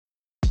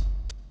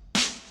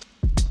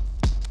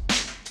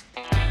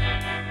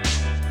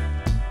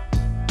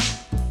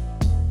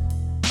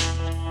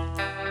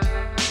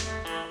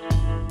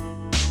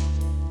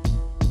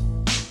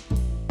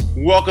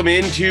Welcome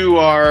into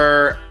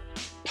our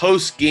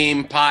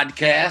post-game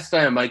podcast.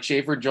 I am Mike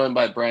Schaefer, joined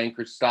by Brian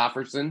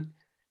Christopherson.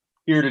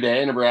 Here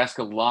today,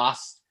 Nebraska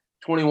lost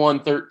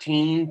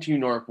 21-13 to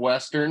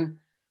Northwestern.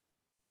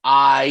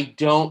 I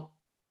don't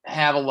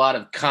have a lot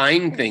of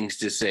kind things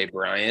to say,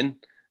 Brian.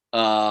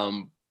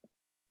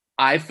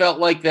 I felt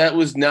like that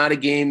was not a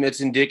game that's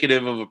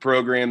indicative of a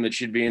program that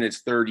should be in its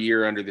third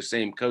year under the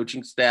same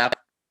coaching staff.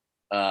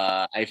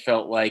 I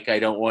felt like I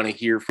don't want to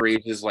hear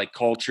phrases like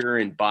culture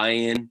and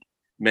buy-in,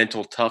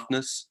 mental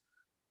toughness.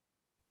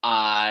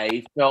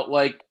 I felt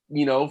like,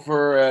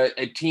 for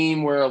a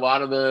team where a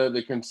lot of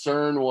the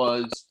concern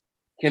was,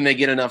 can they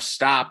get enough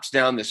stops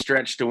down the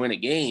stretch to win a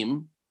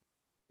game?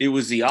 It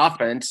was the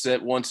offense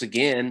that once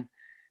again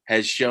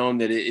has shown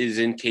that it is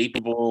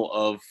incapable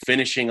of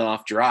finishing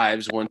off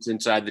drives once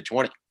inside the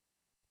 20.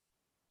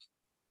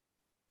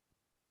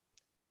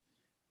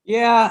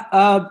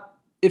 Yeah,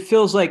 it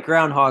feels like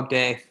Groundhog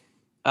Day.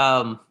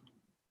 I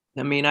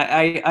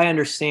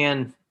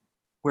understand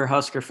where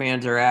Husker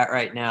fans are at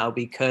right now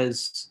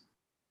because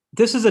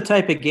this is a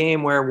type of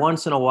game where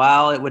once in a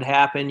while it would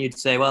happen. You'd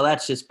say, well,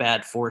 that's just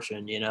bad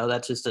fortune.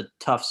 That's just a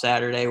tough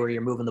Saturday where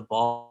you're moving the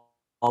ball,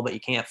 but you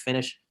can't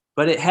finish.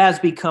 But it has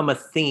become a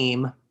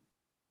theme,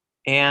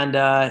 and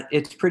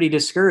it's pretty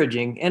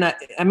discouraging. And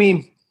I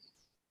mean,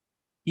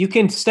 you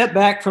can step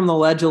back from the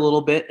ledge a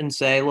little bit and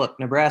say, look,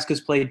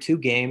 Nebraska's played two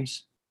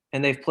games,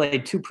 and they've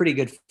played two pretty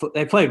good –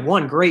 they played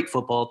one great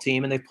football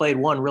team, and they've played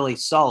one really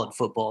solid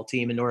football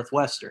team in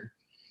Northwestern.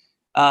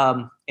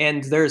 And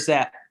there's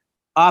that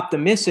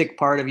optimistic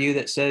part of you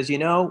that says,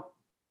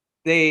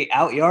 they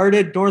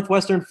outyarded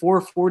Northwestern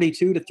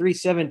 442 to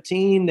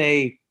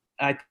 317.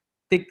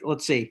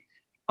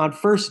 On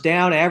first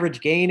down,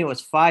 average gain, it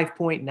was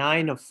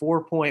 5.9 to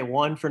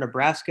 4.1 for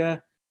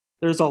Nebraska.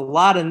 There's a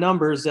lot of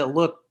numbers that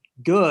look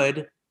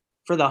good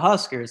for the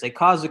Huskers. They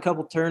caused a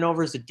couple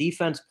turnovers. The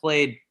defense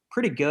played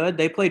pretty good.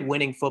 They played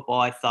winning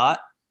football, I thought.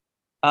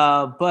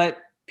 But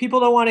people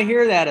don't want to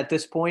hear that at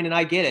this point, and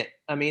I get it.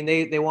 I mean,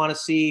 they want to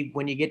see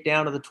when you get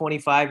down to the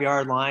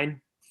 25-yard line,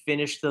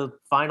 finish the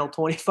final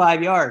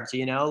 25 yards,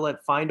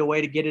 find a way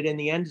to get it in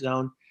the end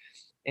zone.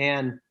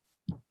 And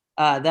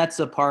that's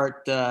the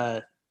part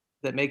that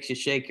makes you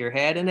shake your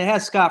head. And it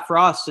has Scott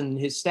Frost and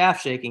his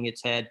staff shaking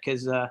its head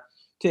because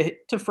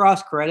to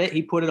Frost's credit,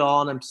 he put it all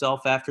on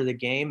himself after the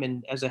game,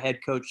 and as a head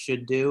coach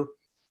should do.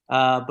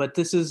 But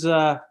this is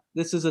going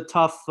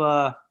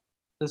to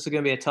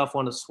be a tough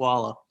one to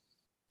swallow.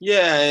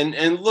 Yeah,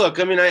 and look,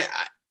 I mean,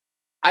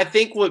 I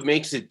think what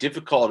makes it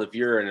difficult if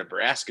you're a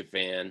Nebraska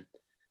fan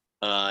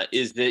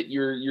is that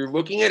you're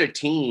looking at a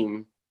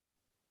team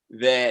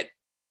that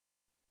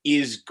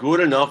is good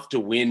enough to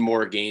win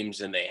more games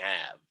than they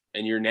have.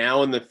 And you're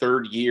now in the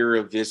third year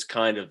of this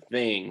kind of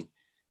thing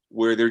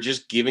where they're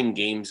just giving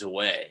games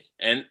away.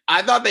 And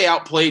I thought they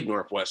outplayed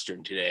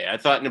Northwestern today. I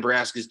thought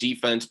Nebraska's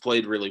defense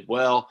played really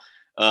well.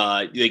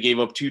 They gave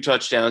up 2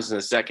 touchdowns in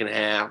the second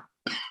half.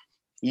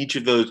 Each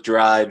of those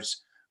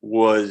drives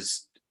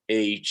was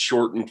a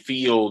shortened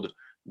field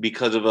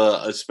because of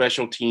a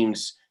special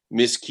teams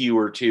miscue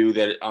or two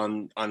that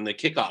on the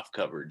kickoff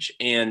coverage.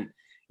 And,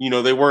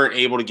 they weren't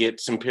able to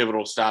get some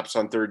pivotal stops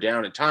on third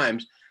down at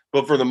times,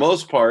 but for the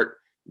most part,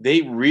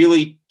 they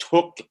really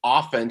took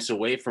offense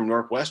away from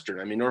Northwestern.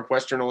 I mean,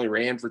 Northwestern only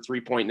ran for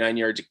 3.9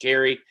 yards a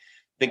carry. I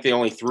think they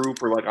only threw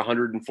for like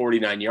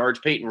 149 yards.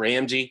 Peyton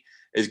Ramsey,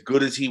 as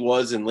good as he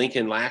was in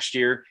Lincoln last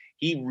year,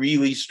 he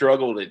really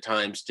struggled at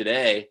times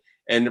today.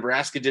 And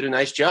Nebraska did a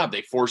nice job.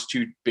 They forced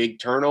 2 big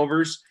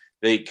turnovers.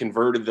 They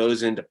converted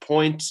those into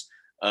points.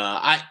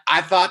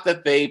 I thought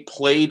that they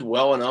played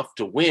well enough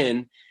to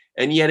win.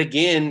 And yet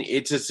again,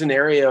 it's a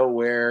scenario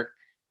where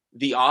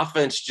the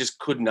offense just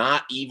could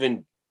not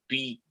even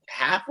be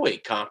halfway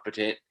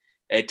competent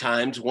at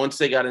times once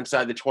they got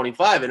inside the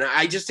 25. And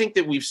I just think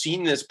that we've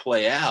seen this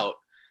play out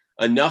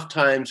enough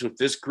times with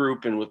this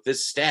group and with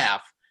this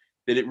staff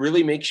that it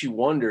really makes you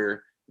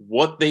wonder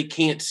what they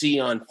can't see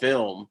on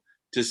film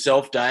to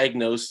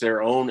self-diagnose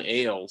their own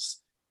ails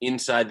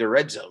inside the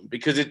red zone.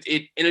 Because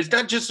it's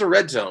not just the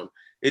red zone.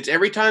 It's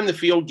every time the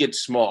field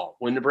gets small.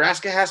 When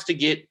Nebraska has to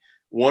get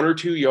 1 or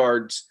 2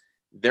 yards,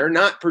 they're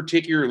not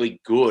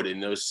particularly good in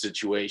those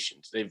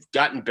situations. They've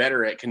gotten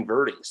better at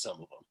converting some of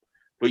them.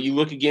 But you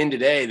look again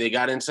today, they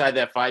got inside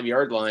that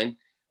 5-yard line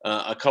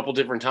a couple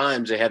different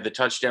times. They had the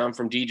touchdown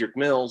from Dedrick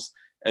Mills,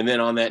 and then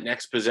on that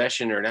next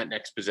possession, or not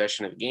next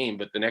possession of the game,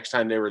 but the next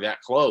time they were that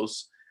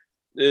close,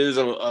 there's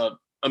a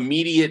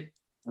immediate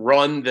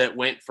run that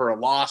went for a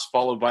loss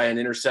followed by an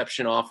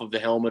interception off of the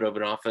helmet of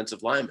an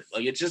offensive lineman.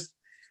 Like,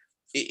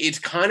 it's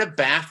kind of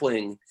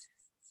baffling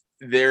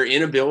their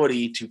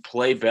inability to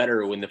play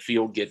better when the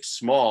field gets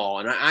small.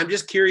 And I'm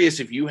just curious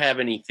if you have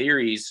any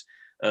theories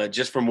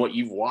just from what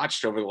you've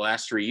watched over the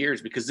last 3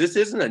 years, because this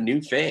isn't a new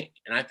thing.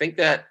 And I think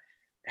that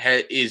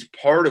is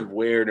part of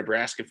where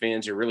Nebraska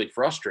fans are really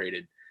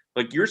frustrated.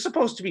 Like, you're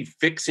supposed to be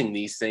fixing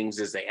these things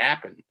as they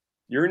happen.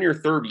 You're in your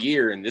third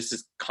year, and this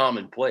is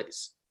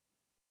commonplace.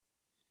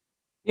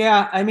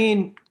 Yeah, I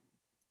mean,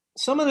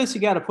 some of this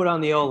you got to put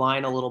on the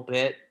O-line a little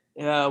bit.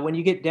 when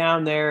you get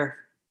down there,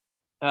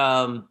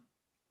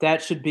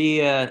 that should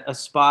be a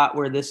spot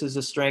where this is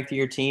the strength of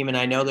your team. And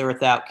I know they're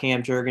without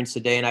Cam Jurgens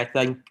today, and I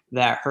think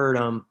that hurt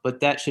them. But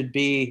that should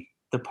be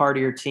the part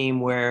of your team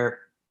where,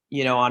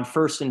 on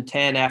 1st and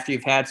 10, after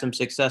you've had some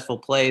successful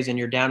plays and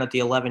you're down at the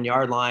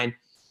 11-yard line,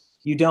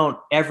 you don't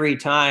every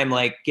time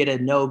get a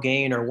no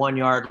gain or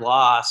 1-yard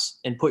loss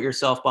and put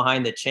yourself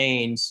behind the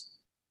chains.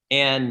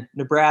 And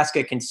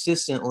Nebraska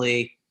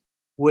consistently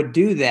would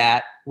do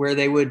that, where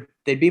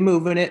they'd be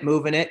moving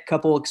it,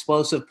 couple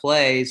explosive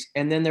plays,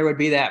 and then there would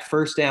be that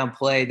first down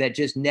play that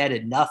just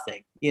netted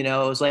nothing. It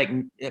was like,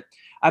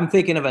 I'm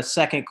thinking of a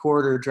second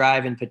quarter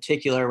drive in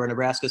particular where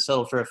Nebraska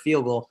settled for a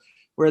field goal,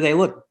 where they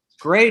look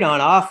great on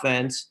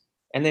offense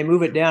and they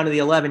move it down to the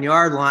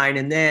 11-yard line,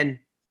 and then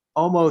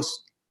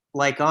almost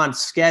on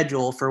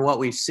schedule for what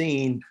we've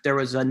seen, there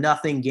was a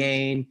nothing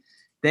gain.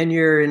 Then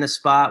you're in a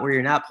spot where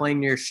you're not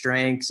playing your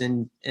strengths,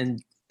 and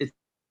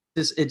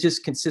it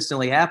just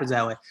consistently happens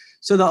that way.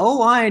 So the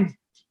O-line,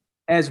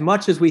 as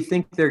much as we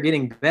think they're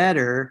getting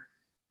better,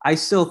 I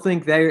still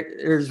think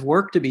there's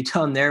work to be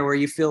done there, where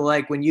you feel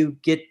like when you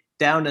get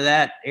down to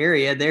that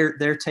area,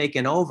 they're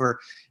taking over.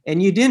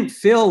 And you didn't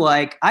feel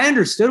like – I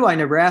understood why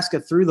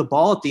Nebraska threw the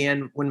ball at the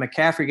end when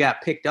McCaffrey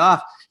got picked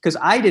off, because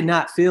I did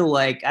not feel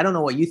like – I don't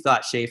know what you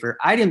thought, Schaefer.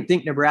 I didn't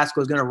think Nebraska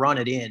was going to run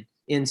it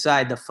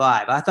inside the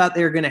 5. I thought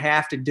they were going to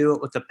have to do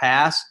it with the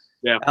pass.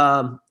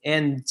 Yeah.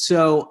 And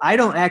so I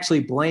don't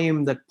actually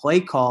blame the play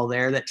call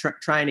there that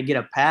trying to get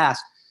a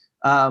pass,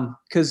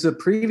 because the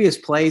previous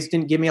plays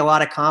didn't give me a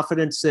lot of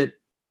confidence that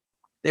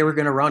they were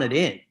going to run it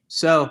in.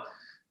 So,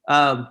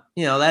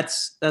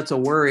 that's a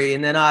worry.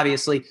 And then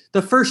obviously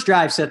the first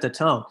drive set the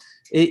tone.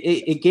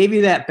 It gave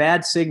you that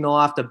bad signal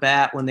off the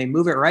bat when they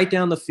move it right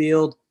down the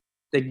field.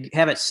 They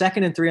have it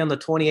 2nd and 3 on the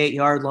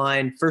 28-yard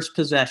line, first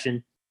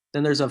possession.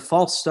 Then there's a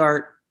false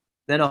start,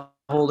 then a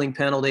holding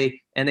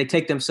penalty, and they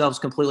take themselves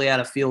completely out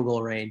of field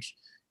goal range.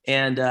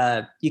 And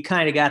you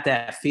kind of got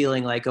that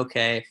feeling like,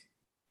 okay,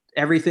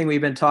 everything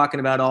we've been talking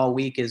about all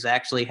week is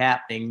actually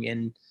happening.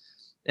 And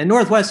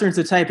Northwestern's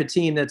the type of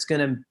team that's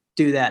going to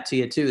do that to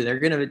you too. They're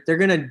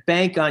going to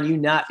bank on you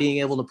not being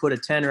able to put a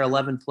 10 or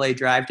 11 play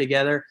drive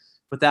together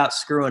without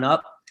screwing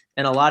up.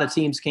 And a lot of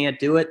teams can't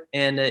do it.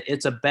 And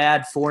it's a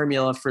bad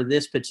formula for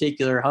this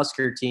particular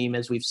Husker team,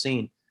 as we've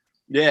seen.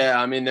 Yeah,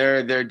 I mean,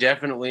 they're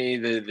definitely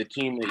the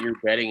team that you're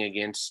betting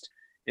against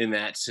in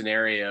that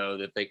scenario,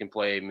 that they can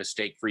play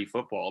mistake-free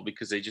football,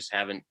 because they just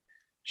haven't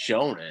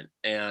shown it.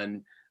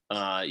 And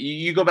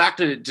you go back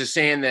to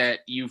saying that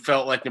you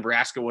felt like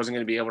Nebraska wasn't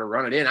going to be able to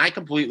run it in. I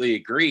completely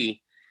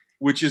agree,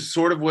 which is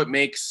sort of what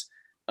makes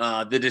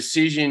the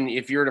decision,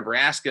 if you're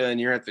Nebraska and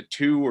you're at the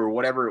 2 or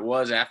whatever it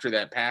was after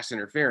that pass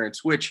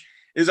interference, which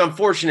is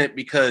unfortunate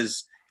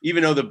because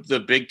even though the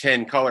Big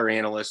Ten color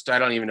analyst, I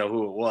don't even know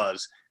who it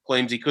was,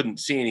 claims he couldn't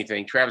see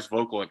anything. Travis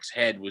Vokolek's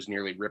head was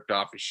nearly ripped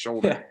off his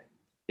shoulder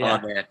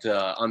on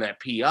that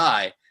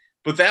PI.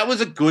 But that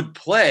was a good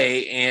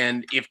play,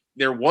 and if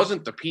there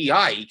wasn't the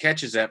PI, he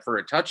catches that for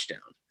a touchdown.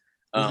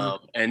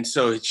 And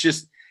so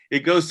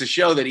it goes to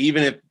show that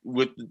even if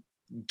with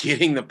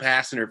getting the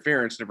pass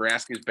interference,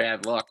 Nebraska's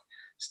bad luck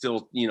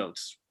still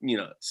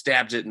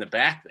stabs it in the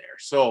back there.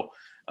 So,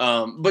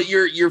 but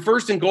your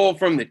 1st and goal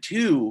from the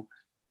 2.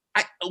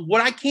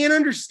 What I can't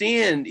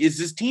understand is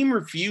this team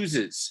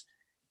refuses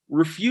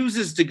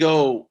to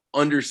go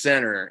under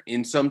center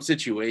in some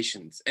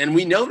situations. And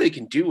we know they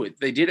can do it.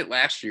 They did it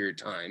last year at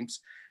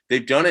times.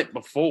 They've done it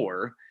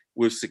before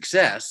with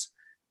success.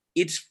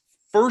 It's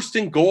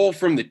 1st and goal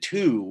from the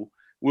 2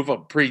 with a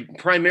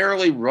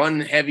primarily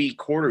run-heavy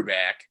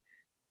quarterback.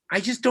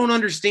 I just don't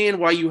understand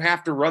why you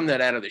have to run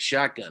that out of the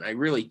shotgun. I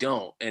really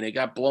don't. And it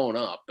got blown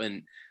up.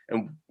 And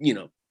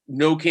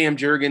no Cam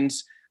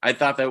Jurgens. I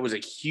thought that was a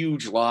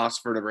huge loss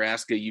for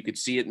Nebraska. You could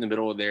see it in the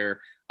middle of their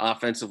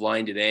offensive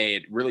line today.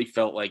 It really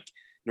felt like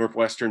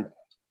Northwestern,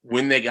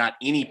 when they got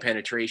any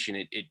penetration,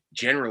 it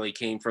generally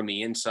came from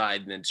the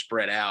inside and then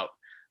spread out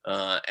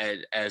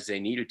as they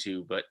needed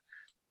to. But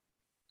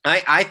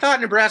I thought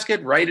Nebraska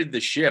had righted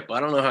the ship. I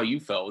don't know how you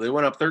felt. They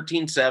went up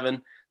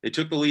 13-7. They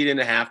took the lead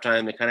into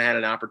halftime. They kind of had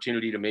an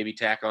opportunity to maybe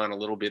tack on a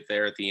little bit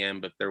there at the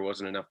end, but there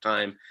wasn't enough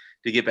time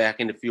to get back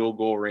into field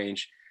goal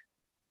range.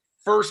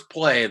 First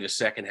play of the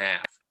second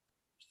half,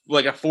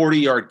 like a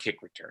 40-yard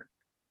kick return.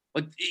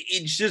 Like,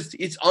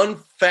 it's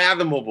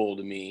unfathomable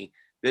to me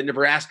that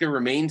Nebraska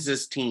remains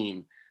this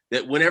team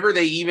that whenever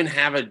they even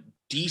have a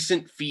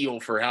decent feel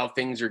for how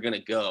things are going to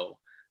go,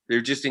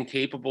 they're just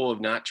incapable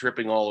of not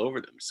tripping all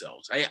over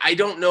themselves. I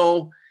don't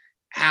know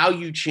how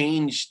you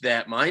change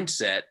that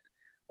mindset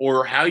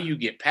or how you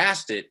get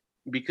past it,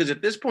 because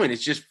at this point, it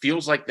just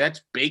feels like that's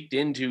baked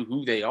into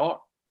who they are.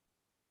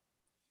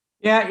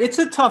 Yeah, it's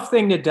a tough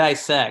thing to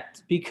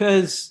dissect,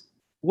 because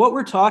what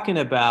we're talking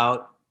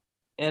about,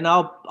 and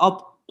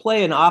I'll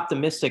play an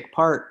optimistic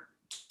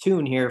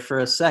tune here for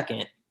a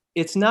second.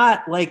 It's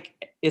not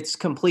like it's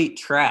complete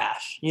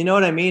trash. You know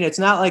what I mean? It's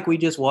not like we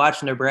just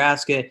watched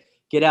Nebraska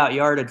get out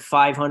yarded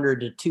 500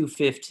 to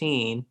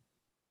 215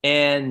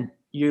 and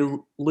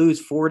you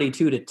lose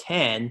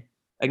 42-10.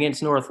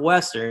 against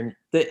Northwestern.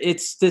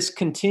 It's this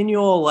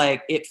continual,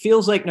 like, it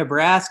feels like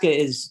Nebraska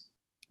is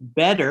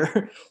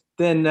better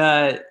than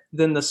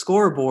the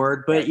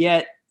scoreboard, but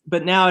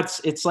now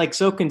it's like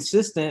so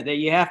consistent that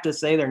you have to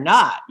say they're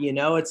not.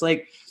 It's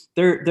like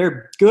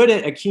they're good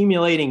at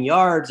accumulating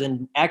yards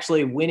and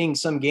actually winning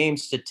some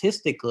games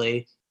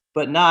statistically,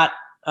 but not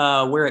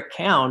where it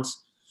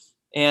counts.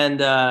 And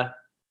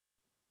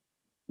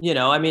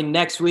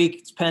next week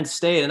it's Penn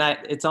State, and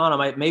it's on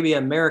them. Maybe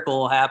a miracle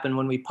will happen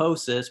when we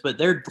post this, but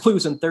they're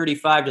losing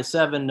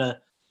 35-7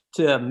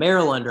 to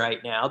Maryland right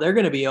now. They're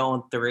going to be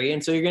 0-3,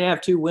 and so you're going to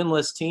have two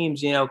winless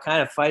teams,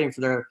 kind of fighting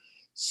for their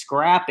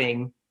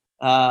scrapping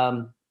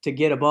to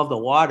get above the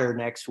water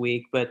next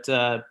week. But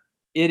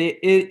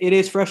it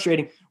is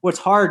frustrating. What's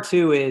hard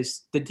too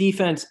is the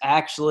defense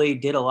actually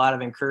did a lot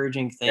of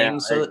encouraging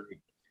things.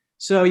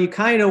 So you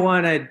kind of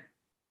want to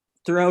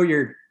throw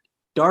your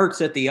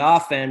darts at the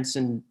offense,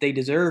 and they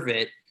deserve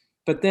it.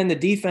 But then the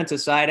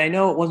defensive side, I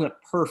know it wasn't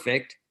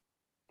perfect,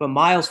 but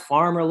Miles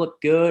Farmer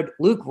looked good.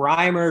 Luke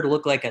Reimer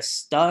looked like a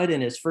stud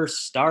in his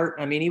first start.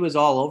 I mean, he was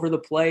all over the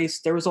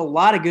place. There was a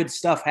lot of good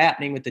stuff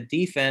happening with the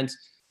defense,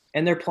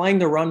 and they're playing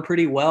the run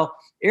pretty well.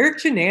 Eric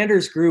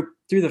Chenander's group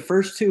through the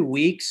first 2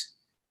 weeks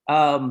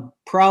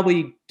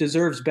probably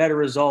deserves better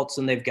results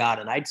than they've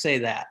gotten. I'd say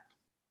that.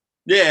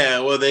 Yeah,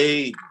 well,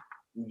 they've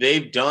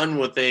done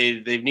what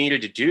they've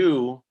needed to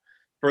do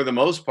for the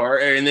most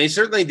part, and they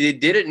certainly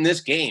did it in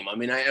this game. I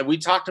mean, we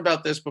talked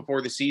about this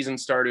before the season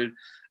started.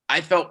 I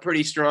felt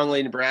pretty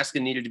strongly Nebraska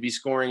needed to be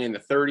scoring in the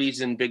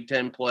 30s in Big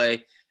Ten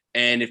play,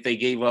 and if they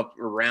gave up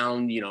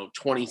around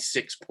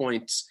 26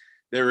 points,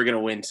 they were going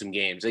to win some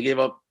games. They gave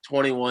up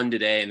 21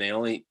 today, and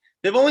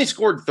they've only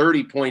scored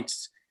 30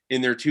 points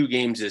in their 2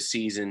 games this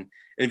season.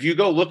 And if you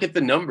go look at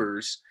the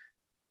numbers,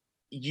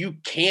 you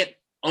can't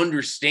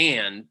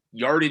understand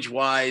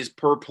yardage-wise,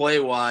 per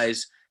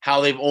play-wise, how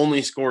they've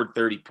only scored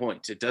 30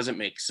 points. It doesn't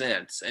make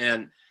sense.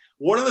 And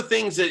one of the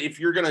things that, if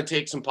you're going to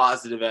take some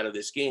positive out of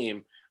this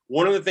game,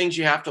 one of the things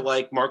you have to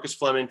like, Marcus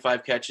Fleming,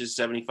 5 catches,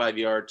 75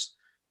 yards.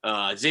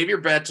 Xavier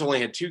Betts only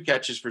had 2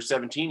 catches for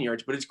 17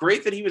 yards, but it's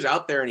great that he was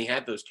out there and he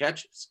had those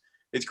catches.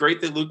 It's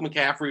great that Luke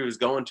McCaffrey was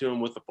going to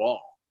him with the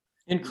ball.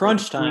 In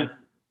crunch time.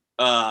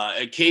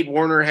 Cade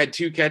Warner had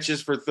 2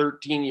 catches for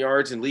 13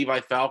 yards, and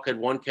Levi Falk had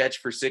 1 catch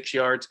for 6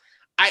 yards.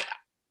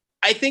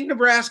 I think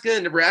Nebraska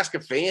and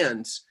Nebraska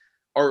fans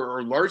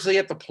are largely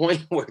at the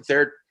point where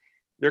they're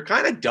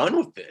kind of done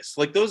with this.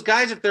 Like, those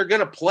guys, if they're going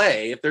to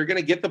play, if they're going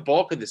to get the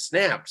bulk of the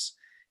snaps,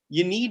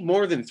 you need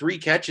more than 3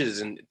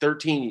 catches and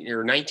 13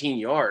 or 19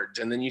 yards.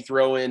 And then you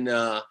throw in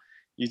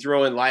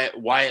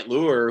Wyatt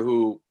Luer,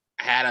 who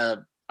had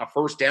a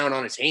first down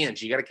on his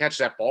hands. You got to catch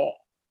that ball.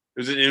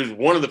 It was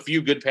one of the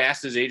few good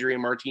passes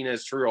Adrian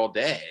Martinez threw all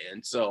day.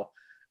 And so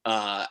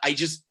I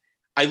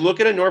look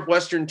at a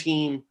Northwestern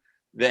team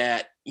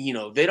that,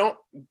 they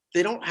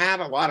don't have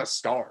a lot of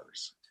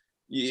stars.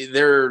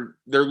 Their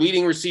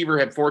leading receiver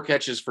had 4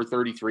 catches for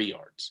 33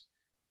 yards.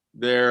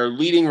 Their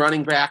leading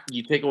running back,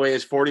 you take away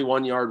his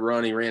 41-yard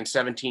run, he ran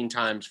 17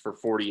 times for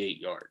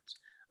 48 yards.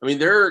 I mean,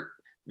 they're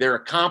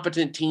a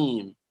competent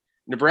team.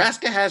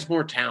 Nebraska has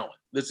more talent.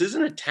 This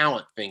isn't a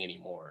talent thing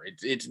anymore.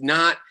 It's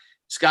not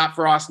Scott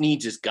Frost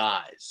needs his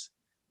guys.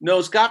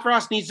 No, Scott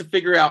Frost needs to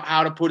figure out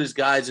how to put his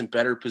guys in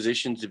better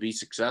positions to be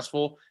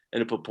successful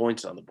and to put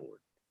points on the board.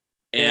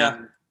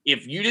 And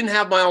if you didn't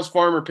have Miles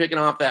Farmer picking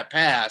off that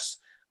pass,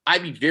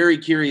 I'd be very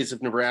curious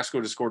if Nebraska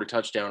would have scored a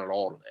touchdown at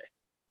all today.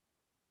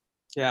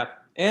 Yeah.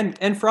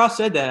 And Frost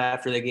said that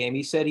after the game.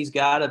 He said he's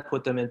got to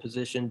put them in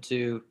position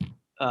to,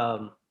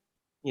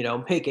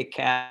 make it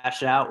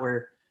cash out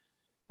where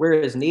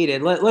is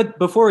needed.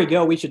 Before we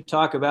go, we should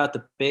talk about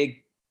the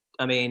big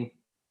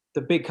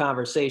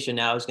conversation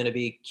now is going to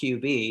be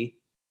QB.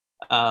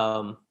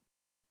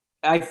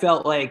 I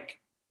felt like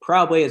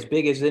probably as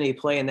big as any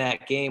play in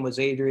that game was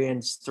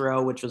Adrian's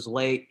throw, which was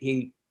late.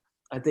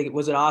 I think it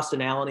was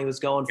Austin Allen he was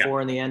going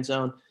for in the end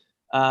zone.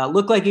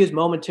 Looked like he was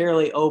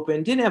momentarily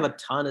open. Didn't have a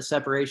ton of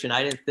separation.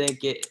 I didn't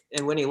think it.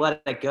 And when he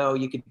let it go,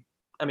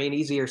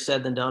 easier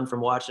said than done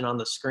from watching on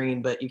the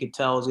screen, but you could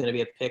tell it was going to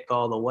be a pick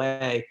all the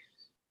way.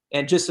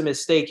 And just a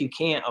mistake you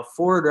can't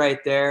afford right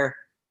there.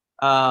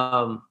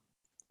 When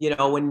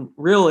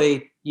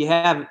really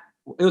it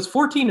was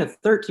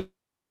 14-13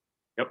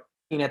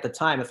 at the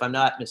time, if I'm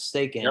not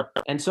mistaken. Yep.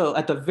 And so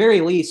at the very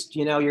least,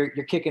 you're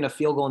kicking a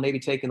field goal and maybe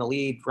taking the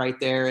lead right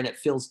there, and it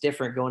feels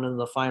different going into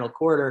the final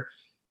quarter.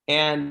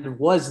 And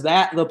was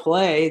that the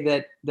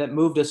play that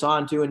moved us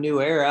on to a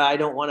new era? I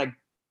don't want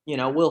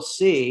to, we'll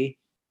see.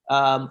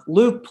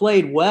 Luke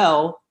played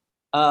well,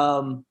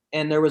 and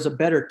there was a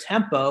better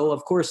tempo.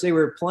 Of course, they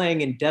were playing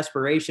in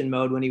desperation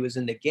mode when he was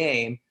in the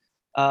game.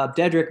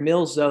 Dedrick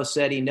Mills, though,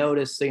 said he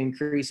noticed the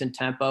increase in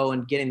tempo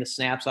and getting the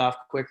snaps off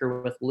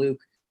quicker with Luke.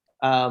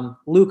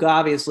 Luke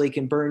obviously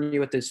can burn you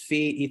with his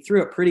feet. He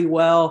threw it pretty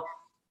well.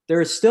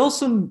 There's still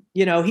some,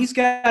 he's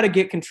got to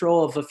get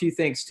control of a few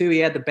things too. He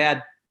had the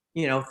bad,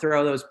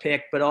 throw that was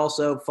picked, but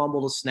also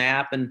fumbled a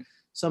snap and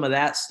some of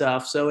that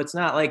stuff. So it's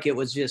not like it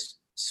was just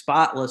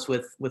spotless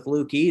with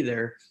Luke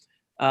either.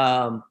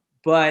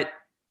 but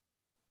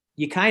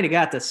you kind of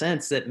got the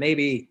sense that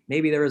maybe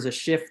there was a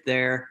shift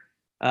there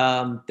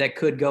that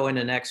could go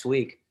into next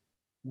week.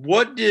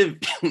 What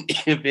did,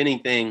 if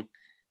anything,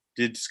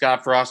 did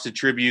Scott Frost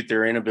attribute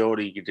their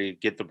inability to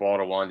get the ball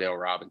to Wan'Dale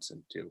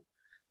Robinson to?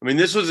 I mean,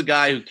 this was a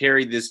guy who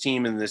carried this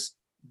team in this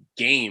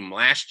game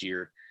last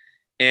year,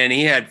 and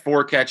he had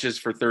 4 catches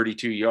for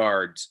 32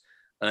 yards.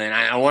 And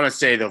I want to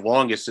say the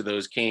longest of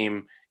those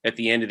came at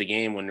the end of the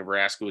game when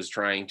Nebraska was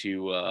trying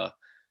to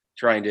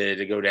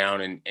go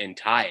down and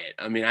tie it.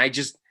 I mean,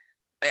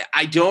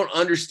 I don't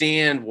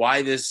understand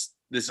why this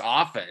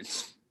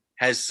offense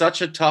has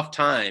such a tough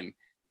time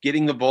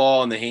getting the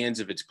ball in the hands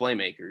of its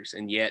playmakers,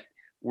 and yet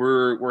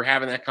we're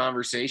having that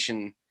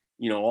conversation,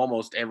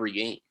 almost every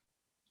game.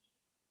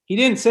 He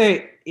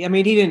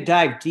didn't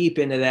dive deep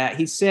into that.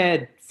 He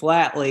said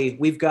flatly,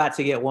 we've got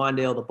to get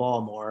Wan'Dale the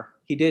ball more.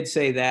 He did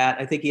say that.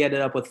 I think he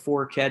ended up with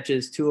 4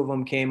 catches. 2 of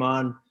them came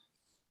on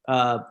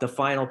the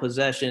final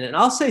possession. And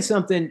I'll say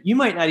something, you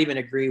might not even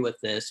agree with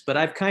this, but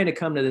I've kind of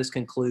come to this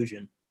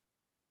conclusion.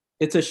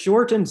 It's a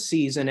shortened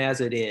season as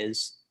it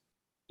is.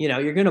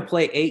 You're going to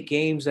play 8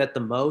 games at the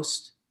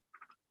most.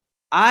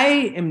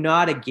 I am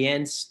not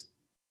against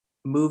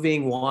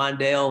moving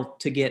Wan'Dale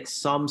to get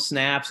some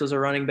snaps as a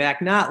running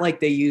back, not like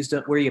they used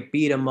it where you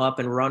beat him up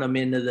and run him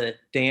into the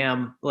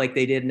dam like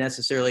they did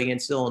necessarily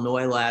against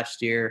Illinois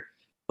last year.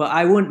 But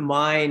I wouldn't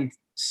mind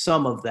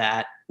some of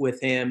that with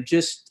him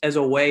just as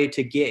a way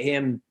to get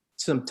him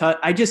some touch.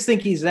 I just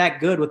think he's that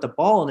good with the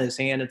ball in his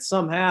hand, and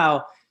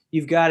somehow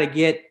you've got to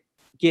get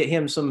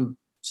him some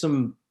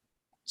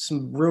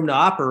room to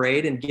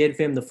operate and give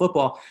him the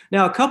football.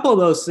 Now, a couple of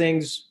those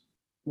things,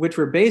 which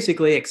were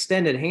basically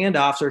extended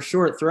handoffs or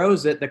short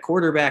throws that the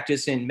quarterback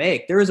just didn't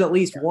make. There was at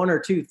least 1 or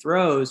 2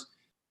 throws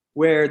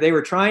where they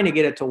were trying to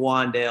get it to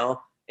Wan'Dale,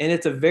 and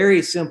it's a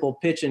very simple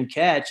pitch and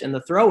catch, and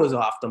the throw was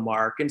off the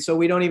mark. And so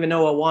we don't even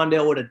know what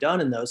Wan'Dale would have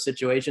done in those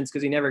situations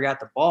because he never got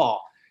the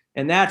ball.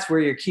 And that's where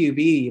your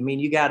QB, I mean,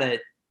 you gotta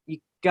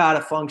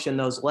function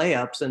those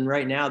layups, and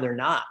right now they're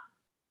not.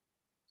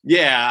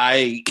 Yeah,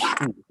 I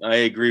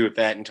agree with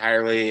that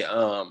entirely.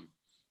 I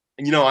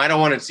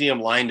don't want to see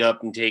him lined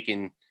up and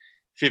taking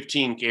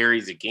 15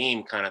 carries a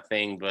game kind of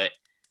thing, but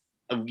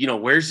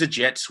where's the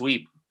jet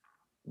sweep?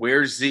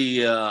 Where's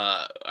the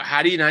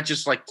how do you not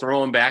just like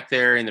throw him back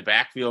there in the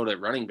backfield at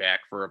running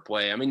back for a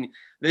play? I mean,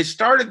 they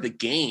started the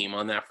game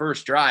on that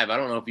first drive. I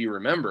don't know if you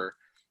remember,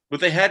 but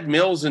they had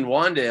Mills and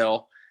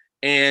Wan'Dale,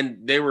 and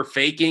they were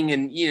faking,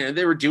 and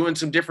they were doing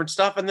some different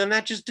stuff, and then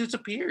that just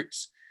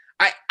disappears.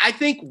 I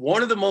think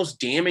one of the most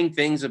damning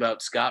things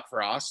about Scott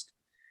Frost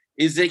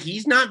is that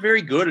he's not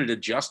very good at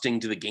adjusting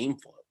to the game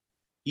flow.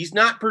 He's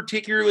not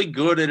particularly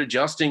good at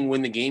adjusting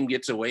when the game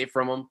gets away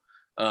from him,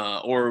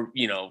 or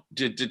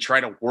to try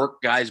to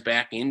work guys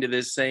back into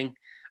this thing.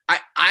 I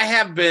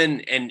have been,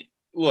 and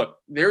look,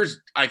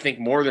 there's, I think,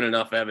 more than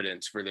enough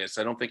evidence for this.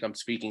 I don't think I'm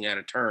speaking out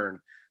of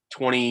turn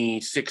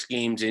 26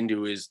 games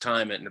into his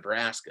time at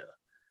Nebraska.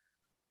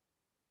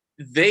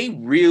 They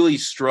really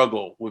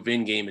struggle with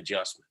in-game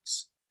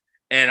adjustments.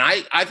 And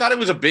I thought it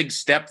was a big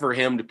step for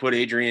him to put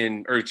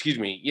Adrian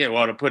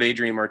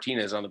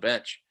Martinez on the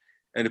bench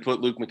and to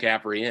put Luke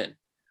McCaffrey in.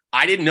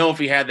 I didn't know if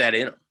he had that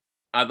in him.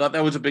 I thought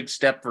that was a big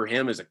step for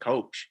him as a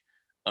coach.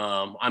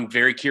 I'm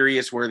very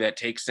curious where that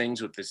takes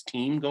things with this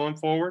team going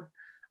forward.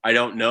 I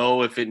don't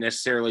know if it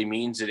necessarily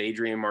means that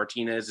Adrian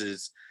Martinez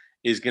is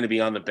going to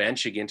be on the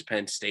bench against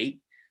Penn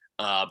State.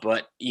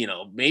 But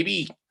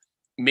maybe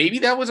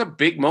that was a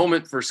big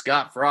moment for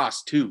Scott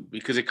Frost too,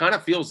 because it kind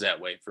of feels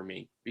that way for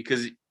me,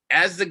 because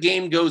as the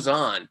game goes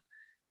on,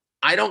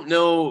 I don't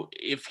know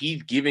if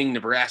he's giving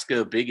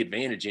Nebraska a big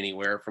advantage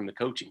anywhere from the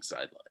coaching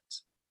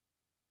sidelines.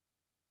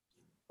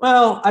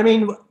 Well, I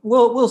mean,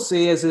 we'll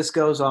see as this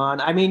goes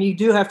on. I mean, you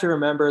do have to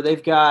remember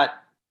they've got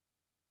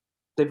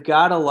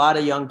a lot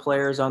of young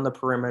players on the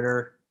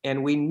perimeter,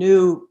 and we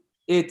knew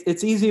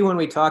it's easy when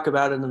we talk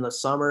about it in the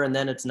summer, and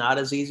then it's not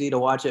as easy to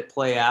watch it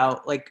play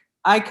out. Like,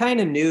 I kind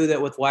of knew that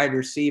with wide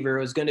receiver,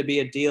 it was going to be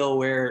a deal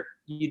where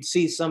you'd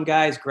see some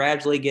guys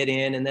gradually get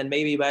in, and then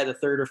maybe by the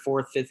 3rd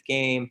or 4th, 5th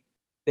game,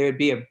 they would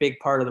be a big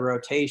part of the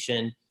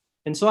rotation.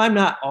 And so I'm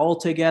not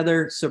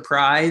altogether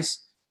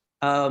surprised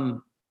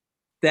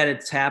that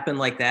it's happened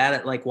like that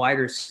at like wide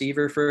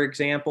receiver, for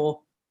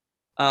example.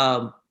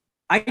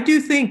 I do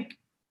think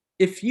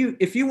if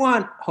you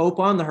want hope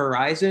on the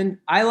horizon,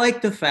 I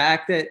like the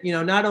fact that,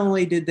 not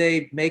only did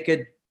they make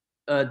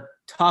a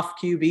tough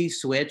QB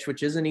switch,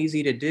 which isn't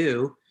easy to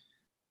do,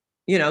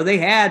 they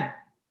had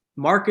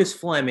Marcus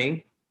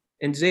Fleming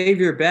and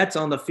Xavier Betts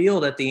on the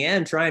field at the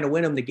end trying to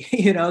win them the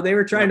game. They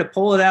were trying to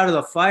pull it out of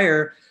the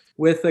fire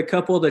with a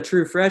couple of the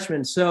true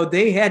freshmen. So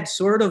they had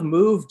sort of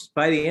moved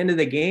by the end of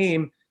the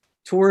game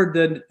toward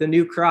the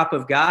new crop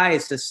of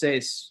guys to say,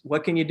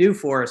 what can you do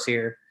for us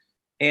here?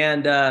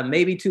 And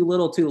maybe too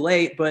little, too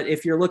late. But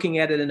if you're looking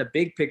at it in a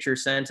big picture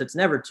sense, it's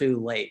never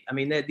too late. I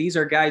mean, these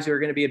are guys who are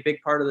going to be a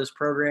big part of this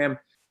program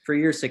for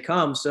years to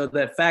come. So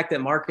the fact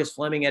that Marcus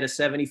Fleming had a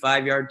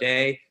 75-yard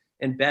day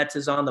and Betts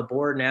is on the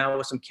board now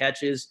with some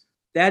catches,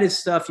 that is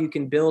stuff you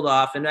can build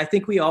off. And I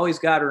think we always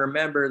got to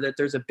remember that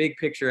there's a big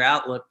picture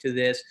outlook to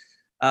this.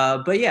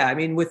 But yeah, I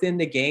mean, within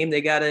the game,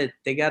 they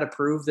gotta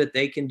prove that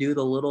they can do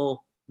the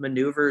little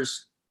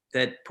maneuvers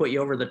that put you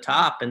over the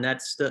top, and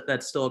that's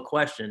still a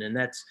question, and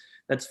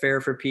that's fair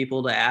for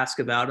people to ask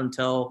about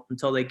until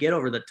they get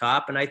over the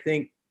top. And I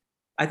think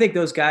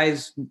those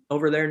guys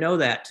over there know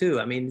that too.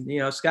 I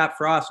mean, Scott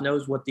Frost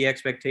knows what the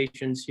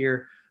expectations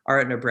here are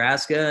at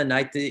Nebraska,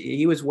 and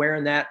he was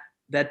wearing that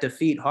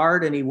defeat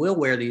hard, and he will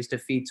wear these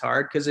defeats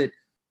hard because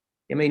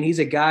he's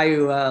a guy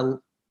who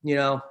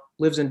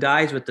lives and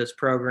dies with this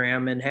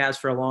program and has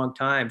for a long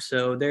time.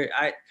 So they're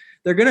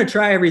going to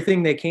try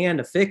everything they can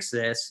to fix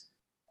this.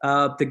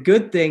 The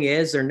good thing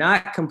is they're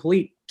not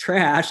complete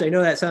trash. I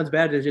know that sounds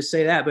bad to just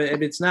say that, but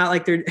it's not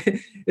like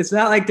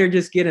they're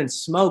just getting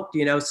smoked,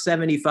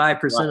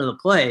 75% of the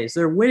plays.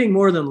 They're winning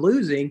more than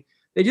losing.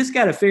 They just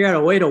got to figure out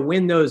a way to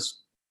win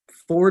those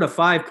 4 to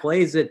 5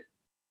 plays that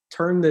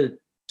turn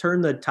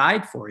the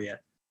tide for you.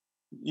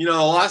 The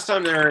last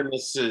time they're in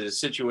this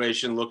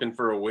situation looking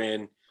for a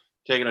win,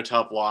 taking a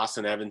tough loss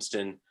in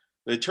Evanston,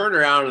 they turned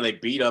around and they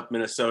beat up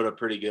Minnesota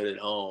pretty good at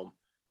home.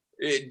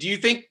 Do you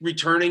think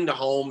returning to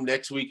home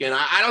next weekend,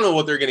 I don't know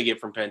what they're going to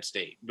get from Penn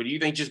State, but do you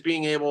think just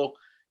being able,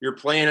 you're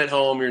playing at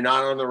home, you're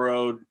not on the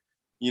road,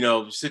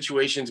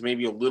 situations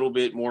maybe a little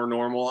bit more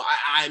normal?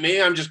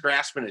 Maybe I'm just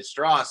grasping at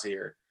straws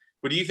here,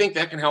 but do you think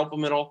that can help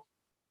them at all?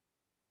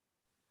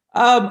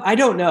 I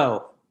don't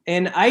know.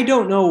 And I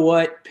don't know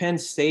what Penn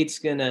State's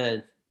going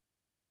to,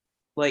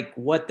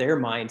 what their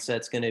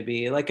mindset's going to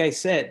be. Like I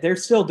said, they're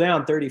still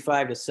down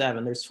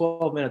 35-7. There's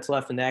 12 minutes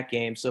left in that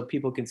game, so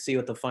people can see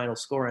what the final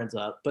score ends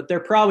up. But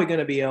they're probably going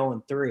to be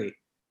 0-3.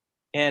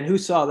 And who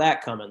saw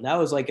that coming? That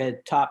was like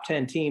a top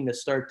 10 team to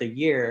start the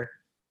year.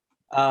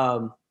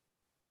 So,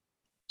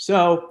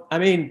 I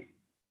mean,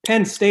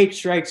 Penn State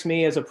strikes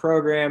me as a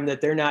program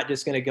that they're not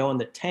just going to go in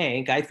the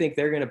tank. I think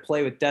they're going to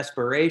play with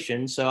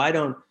desperation. So I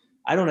don't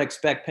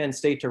expect Penn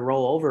State to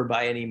roll over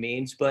by any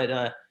means,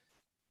 but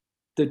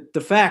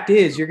the fact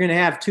is you're going to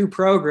have two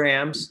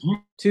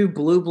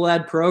blue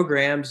blood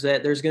programs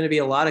that there's going to be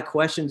a lot of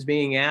questions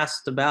being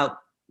asked about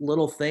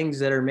little things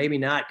that are maybe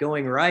not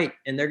going right.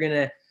 And they're going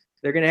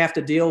to have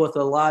to deal with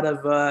a lot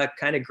of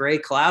kind of gray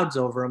clouds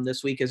over them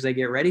this week as they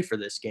get ready for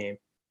this game.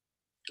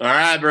 All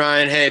right,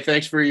 Brian. Hey,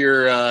 thanks for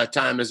your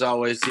time as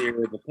always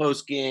here at the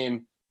post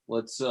game.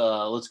 Let's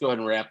go ahead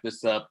and wrap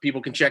this up.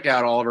 People can check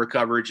out all of our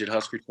coverage at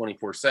Husker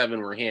 24/7.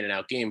 We're handing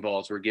out game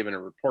balls. We're giving a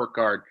report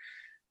card.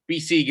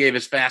 BC gave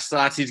us fast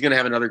thoughts. He's going to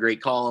have another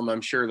great column,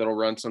 I'm sure, that'll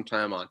run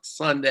sometime on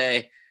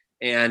Sunday.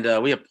 And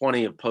we have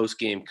plenty of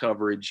post-game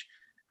coverage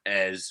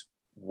as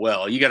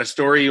well. You got a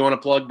story you want to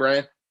plug,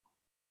 Brian?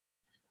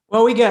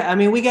 Well, we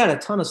got a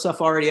ton of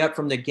stuff already up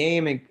from the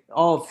game, and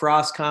all of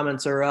Frost's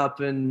comments are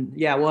up. And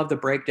yeah, we'll have the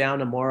breakdown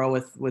tomorrow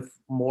with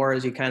more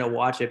as you kind of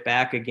watch it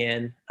back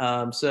again.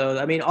 So,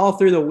 I mean, all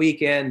through the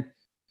weekend,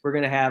 we're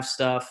going to have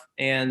stuff.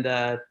 And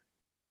I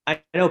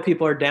know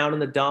people are down in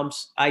the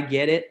dumps. I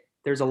get it.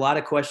 There's a lot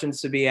of questions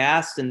to be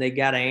asked, and they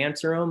got to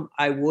answer them.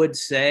 I would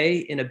say,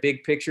 in a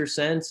big picture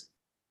sense,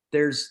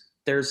 there's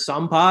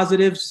some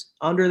positives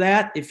under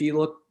that if you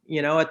look,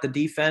 at the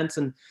defense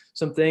and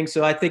some things.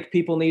 So I think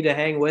people need to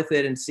hang with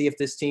it and see if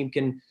this team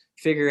can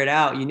figure it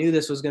out. You knew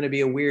this was going to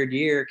be a weird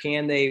year.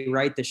 Can they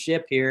right the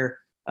ship here?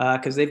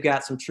 Because they've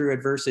got some true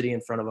adversity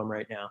in front of them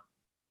right now.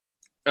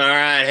 All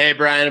right. Hey,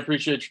 Brian,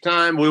 appreciate your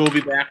time. We will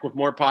be back with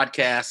more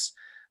podcasts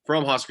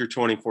from Husker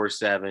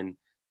 24/7.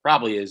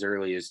 Probably as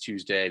early as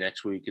Tuesday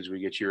next week as we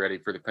get you ready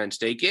for the Penn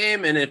State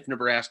game. And if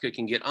Nebraska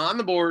can get on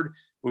the board,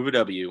 move a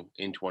W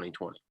in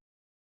 2020.